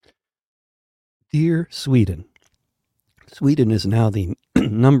Dear Sweden, Sweden is now the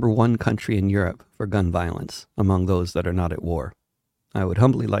number one country in Europe for gun violence among those that are not at war. I would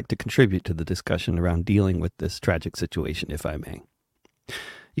humbly like to contribute to the discussion around dealing with this tragic situation, if I may.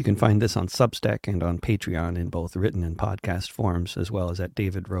 You can find this on Substack and on Patreon in both written and podcast forms, as well as at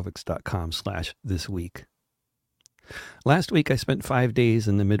davidrovics.com/thisweek. Last week, I spent 5 days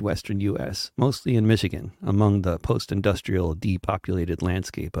in the Midwestern U.S., mostly in Michigan, among the post-industrial, depopulated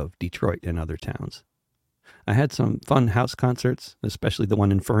landscape of Detroit and other towns. I had some fun house concerts, especially the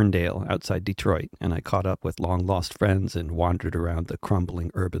one in Ferndale outside Detroit, and I caught up with long-lost friends and wandered around the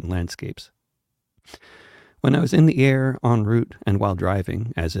crumbling urban landscapes. When I was in the air, en route, and while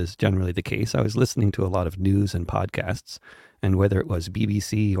driving, as is generally the case, I was listening to a lot of news and podcasts, and whether it was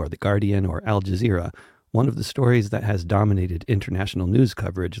BBC or The Guardian or Al Jazeera, one of the stories that has dominated international news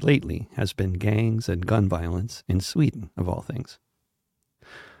coverage lately has been gangs and gun violence in Sweden, of all things.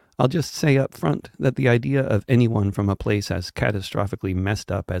 I'll just say up front that the idea of anyone from a place as catastrophically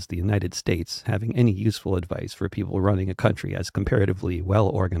messed up as the United States having any useful advice for people running a country as comparatively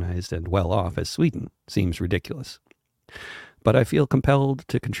well-organized and well-off as Sweden seems ridiculous. But I feel compelled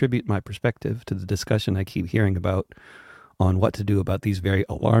to contribute my perspective to the discussion I keep hearing about on what to do about these very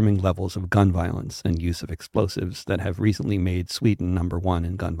alarming levels of gun violence and use of explosives that have recently made Sweden number one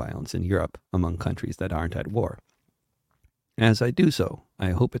in gun violence in Europe among countries that aren't at war. As I do so, I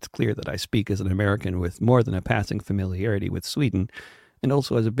hope it's clear that I speak as an American with more than a passing familiarity with Sweden, and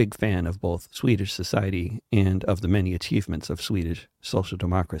also as a big fan of both Swedish society and of the many achievements of Swedish social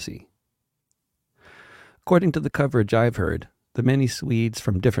democracy. According to the coverage I've heard, the many Swedes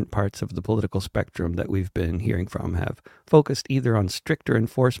from different parts of the political spectrum that we've been hearing from have focused either on stricter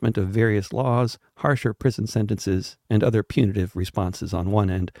enforcement of various laws, harsher prison sentences, and other punitive responses on one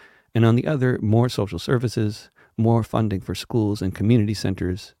end, and on the other, more social services, more funding for schools and community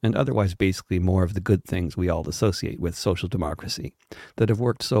centers, and otherwise basically more of the good things we all associate with social democracy that have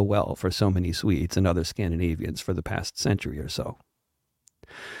worked so well for so many Swedes and other Scandinavians for the past century or so.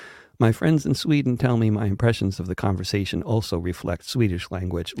 My friends in Sweden tell me my impressions of the conversation also reflect Swedish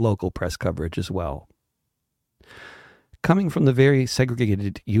language local press coverage as well. Coming from the very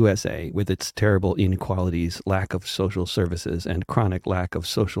segregated USA with its terrible inequalities, lack of social services, and chronic lack of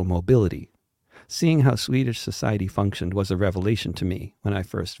social mobility, seeing how Swedish society functioned was a revelation to me when I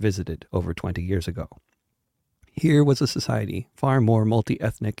first visited over 20 years ago. Here was a society far more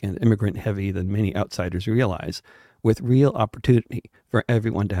multi-ethnic and immigrant-heavy than many outsiders realize, with real opportunity for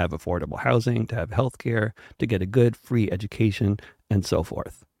everyone to have affordable housing, to have health care, to get a good free education, and so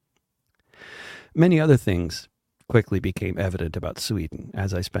forth. Many other things quickly became evident about Sweden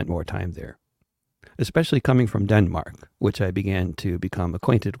as I spent more time there, especially coming from Denmark, which I began to become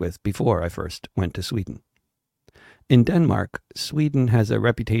acquainted with before I first went to Sweden. In Denmark, Sweden has a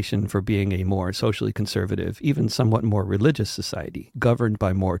reputation for being a more socially conservative, even somewhat more religious society, governed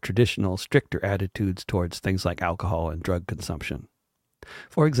by more traditional, stricter attitudes towards things like alcohol and drug consumption.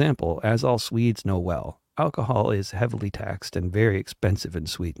 For example, as all Swedes know well, alcohol is heavily taxed and very expensive in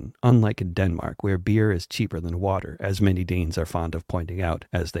Sweden, unlike in Denmark, where beer is cheaper than water, as many Danes are fond of pointing out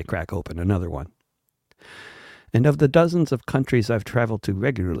as they crack open another one. And of the dozens of countries I've traveled to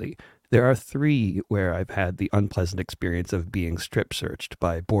regularly, there are 3 where I've had the unpleasant experience of being strip searched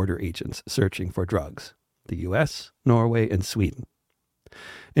by border agents searching for drugs: the US, Norway, and Sweden.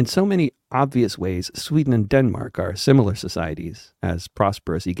 In so many obvious ways, Sweden and Denmark are similar societies, as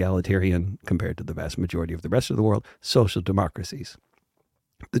prosperous, egalitarian, compared to the vast majority of the rest of the world, social democracies.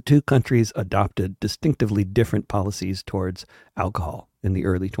 The 2 countries adopted distinctively different policies towards alcohol in the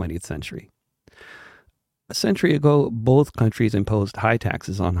early 20th century. A century ago, both countries imposed high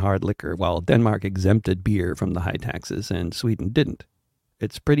taxes on hard liquor, while Denmark exempted beer from the high taxes and Sweden didn't.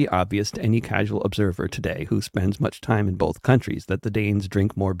 It's pretty obvious to any casual observer today who spends much time in both countries that the Danes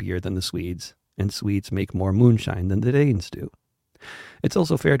drink more beer than the Swedes, and Swedes make more moonshine than the Danes do. It's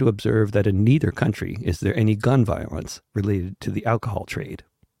also fair to observe that in neither country is there any gun violence related to the alcohol trade.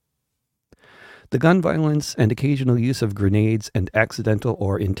 The gun violence and occasional use of grenades and accidental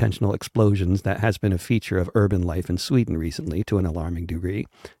or intentional explosions that has been a feature of urban life in Sweden recently to an alarming degree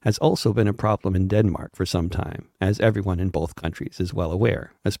has also been a problem in Denmark for some time, as everyone in both countries is well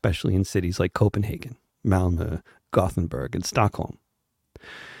aware, especially in cities like Copenhagen, Malmö, Gothenburg, and Stockholm.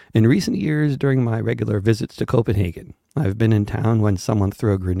 In recent years, during my regular visits to Copenhagen, I've been in town when someone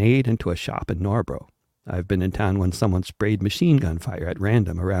threw a grenade into a shop in Nørrebro. I've been in town when someone sprayed machine gun fire at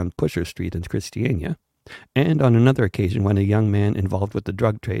random around Pusher Street in Christiania, and on another occasion when a young man involved with the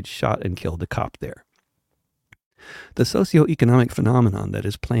drug trade shot and killed a cop there. The socioeconomic phenomenon that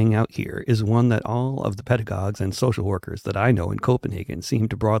is playing out here is one that all of the pedagogues and social workers that I know in Copenhagen seem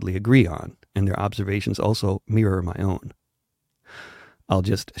to broadly agree on, and their observations also mirror my own. I'll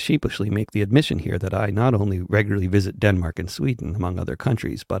just sheepishly make the admission here that I not only regularly visit Denmark and Sweden, among other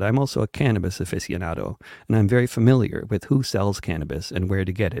countries, but I'm also a cannabis aficionado, and I'm very familiar with who sells cannabis and where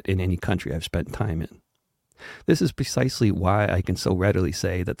to get it in any country I've spent time in. This is precisely why I can so readily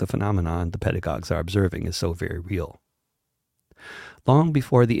say that the phenomenon the pedagogues are observing is so very real. Long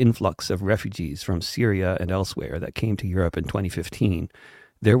before the influx of refugees from Syria and elsewhere that came to Europe in 2015,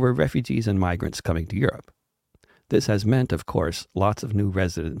 there were refugees and migrants coming to Europe. This has meant, of course, lots of new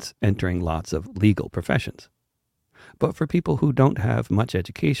residents entering lots of legal professions. But for people who don't have much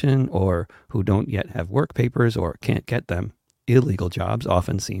education or who don't yet have work papers or can't get them, illegal jobs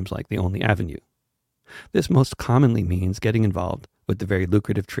often seems like the only avenue. This most commonly means getting involved with the very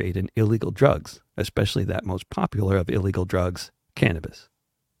lucrative trade in illegal drugs, especially that most popular of illegal drugs, cannabis.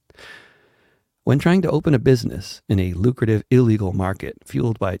 When trying to open a business in a lucrative illegal market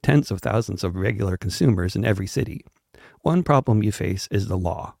fueled by tens of thousands of regular consumers in every city, one problem you face is the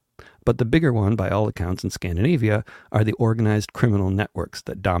law. But the bigger one, by all accounts in Scandinavia, are the organized criminal networks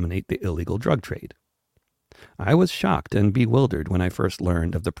that dominate the illegal drug trade. I was shocked and bewildered when I first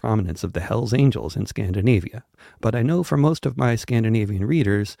learned of the prominence of the Hells Angels in Scandinavia, but I know for most of my Scandinavian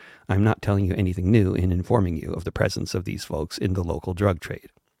readers, I'm not telling you anything new in informing you of the presence of these folks in the local drug trade.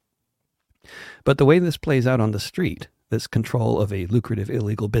 But the way this plays out on the street, this control of a lucrative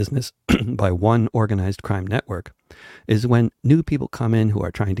illegal business by one organized crime network, is when new people come in who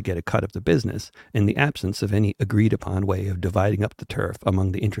are trying to get a cut of the business. In the absence of any agreed-upon way of dividing up the turf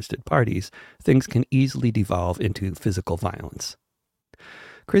among the interested parties, things can easily devolve into physical violence.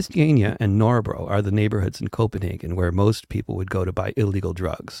 Christiania and Nørrebro are the neighborhoods in Copenhagen where most people would go to buy illegal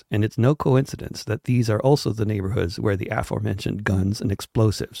drugs, and it's no coincidence that these are also the neighborhoods where the aforementioned guns and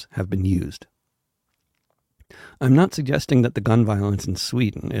explosives have been used. I'm not suggesting that the gun violence in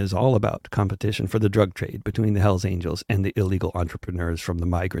Sweden is all about competition for the drug trade between the Hells Angels and the illegal entrepreneurs from the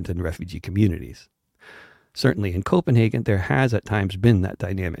migrant and refugee communities. Certainly in Copenhagen, there has at times been that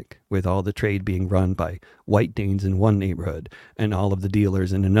dynamic, with all the trade being run by white Danes in one neighborhood and all of the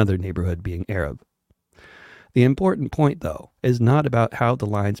dealers in another neighborhood being Arab. The important point, though, is not about how the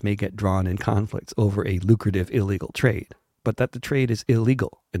lines may get drawn in conflicts over a lucrative illegal trade, but that the trade is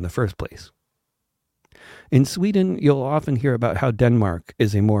illegal in the first place. In Sweden, you'll often hear about how Denmark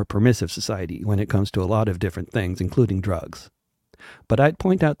is a more permissive society when it comes to a lot of different things, including drugs. But I'd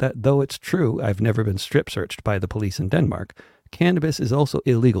point out that though it's true I've never been strip searched by the police in Denmark, cannabis is also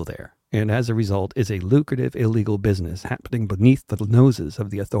illegal there, and as a result is a lucrative illegal business happening beneath the noses of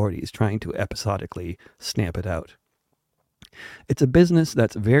the authorities trying to episodically stamp it out. It's a business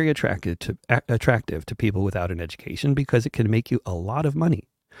that's very attractive to people without an education because it can make you a lot of money.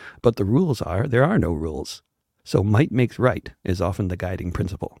 But the rules are there are no rules. So might makes right is often the guiding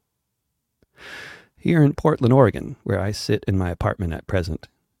principle. Here in Portland, Oregon, where I sit in my apartment at present,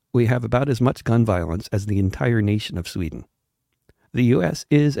 we have about as much gun violence as the entire nation of Sweden. The U.S.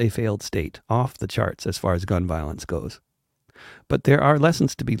 is a failed state, off the charts as far as gun violence goes. But there are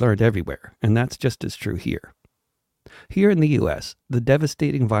lessons to be learned everywhere, and that's just as true here. Here in the U.S., the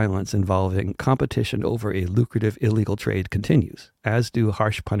devastating violence involving competition over a lucrative illegal trade continues, as do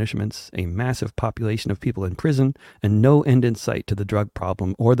harsh punishments, a massive population of people in prison, and no end in sight to the drug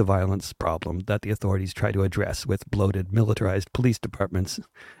problem or the violence problem that the authorities try to address with bloated, militarized police departments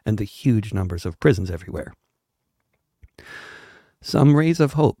and the huge numbers of prisons everywhere. Some rays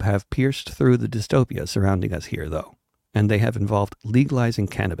of hope have pierced through the dystopia surrounding us here, though, and they have involved legalizing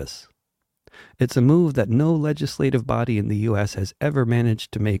cannabis. It's a move that no legislative body in the U.S. has ever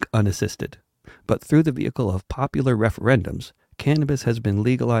managed to make unassisted. But through the vehicle of popular referendums, cannabis has been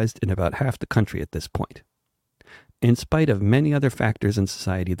legalized in about half the country at this point. In spite of many other factors in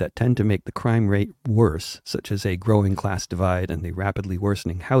society that tend to make the crime rate worse, such as a growing class divide and the rapidly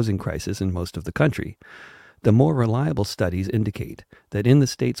worsening housing crisis in most of the country, the more reliable studies indicate that in the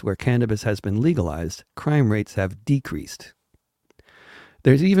states where cannabis has been legalized, crime rates have decreased.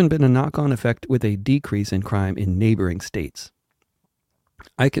 There's even been a knock-on effect with a decrease in crime in neighboring states.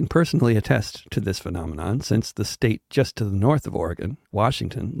 I can personally attest to this phenomenon since the state just to the north of Oregon,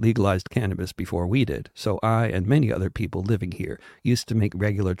 Washington, legalized cannabis before we did, so I and many other people living here used to make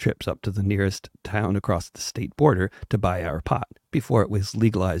regular trips up to the nearest town across the state border to buy our pot before it was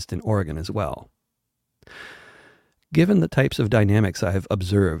legalized in Oregon as well. Given the types of dynamics I have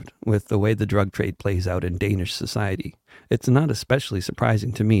observed with the way the drug trade plays out in Danish society, it's not especially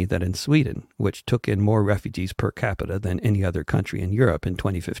surprising to me that in Sweden, which took in more refugees per capita than any other country in Europe in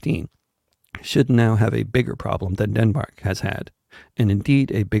 2015, should now have a bigger problem than Denmark has had, and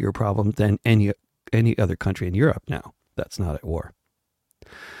indeed a bigger problem than any other country in Europe now that's not at war.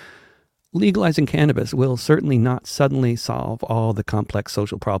 Legalizing cannabis will certainly not suddenly solve all the complex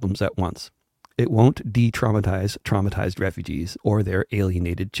social problems at once. It won't de-traumatize traumatized refugees or their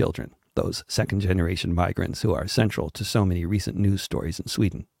alienated children, those second-generation migrants who are central to so many recent news stories in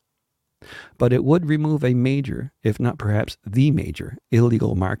Sweden. But it would remove a major, if not perhaps the major,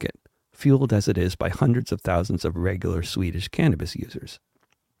 illegal market, fueled as it is by hundreds of thousands of regular Swedish cannabis users.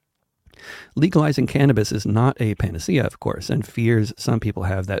 Legalizing cannabis is not a panacea, of course, and fears some people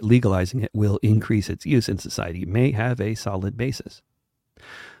have that legalizing it will increase its use in society may have a solid basis.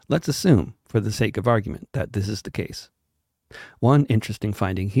 Let's assume, for the sake of argument, that this is the case. One interesting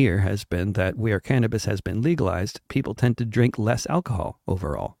finding here has been that where cannabis has been legalized, people tend to drink less alcohol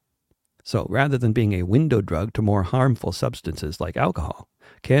overall. So rather than being a window drug to more harmful substances like alcohol,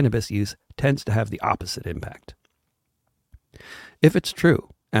 cannabis use tends to have the opposite impact. If it's true,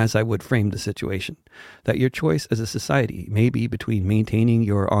 as I would frame the situation, that your choice as a society may be between maintaining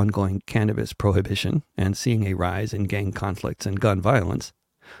your ongoing cannabis prohibition and seeing a rise in gang conflicts and gun violence,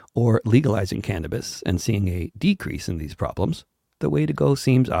 or legalizing cannabis and seeing a decrease in these problems, the way to go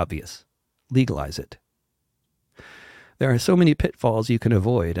seems obvious. Legalize it. There are so many pitfalls you can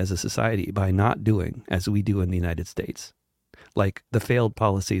avoid as a society by not doing as we do in the United States, like the failed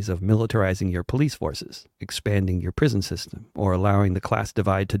policies of militarizing your police forces, expanding your prison system, or allowing the class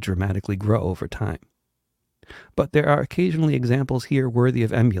divide to dramatically grow over time. But there are occasionally examples here worthy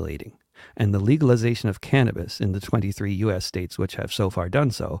of emulating, and the legalization of cannabis in the 23 U.S. states which have so far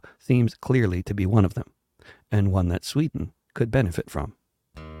done so seems clearly to be one of them, and one that Sweden could benefit from.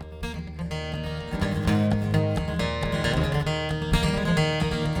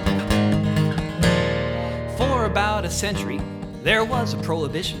 For about a century, there was a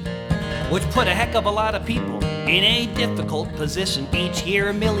prohibition, which put a heck of a lot of people in a difficult position. Each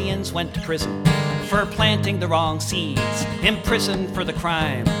year, millions went to prison for planting the wrong seeds, imprisoned for the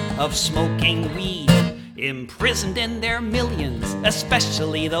crime of smoking weed, imprisoned in their millions,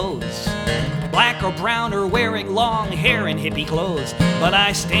 especially those black or brown or wearing long hair and hippie clothes. But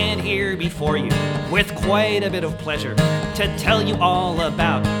I stand here before you with quite a bit of pleasure to tell you all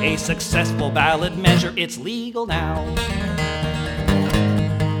about a successful ballot measure. It's legal now.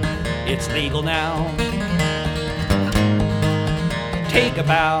 It's legal now. Take a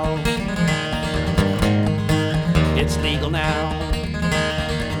bow. It's legal now.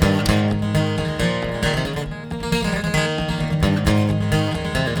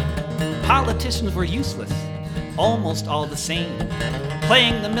 Politicians were useless, almost all the same,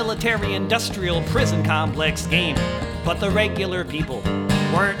 playing the military-industrial prison complex game. But the regular people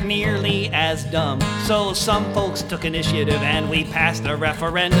weren't nearly as dumb, so some folks took initiative and we passed a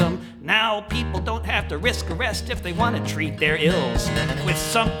referendum. Now people don't have to risk arrest if they want to treat their ills with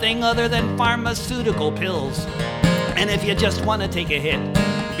something other than pharmaceutical pills. And if you just want to take a hit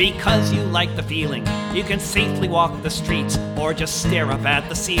because you like the feeling, you can safely walk the streets or just stare up at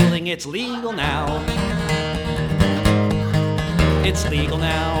the ceiling. It's legal now. It's legal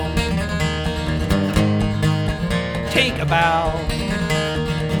now. Take a bow.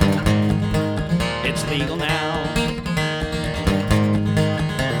 It's legal now.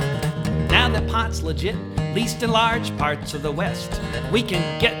 Now that pot's legit, at least in large parts of the West, we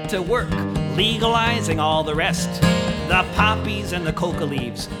can get to work legalizing all the rest. The poppies and the coca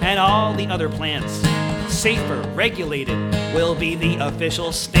leaves and all the other plants. Safer, regulated will be the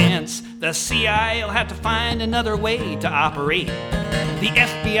official stance. The CIA will have to find another way to operate. The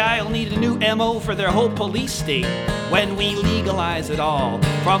FBI will need a new MO for their whole police state. When we legalize it all,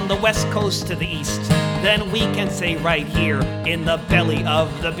 from the West Coast to the East, then we can say right here in the belly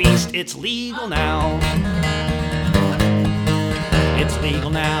of the beast, it's legal now. It's legal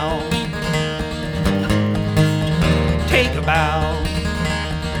now. Take a bow.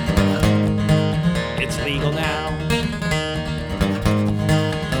 It's legal now.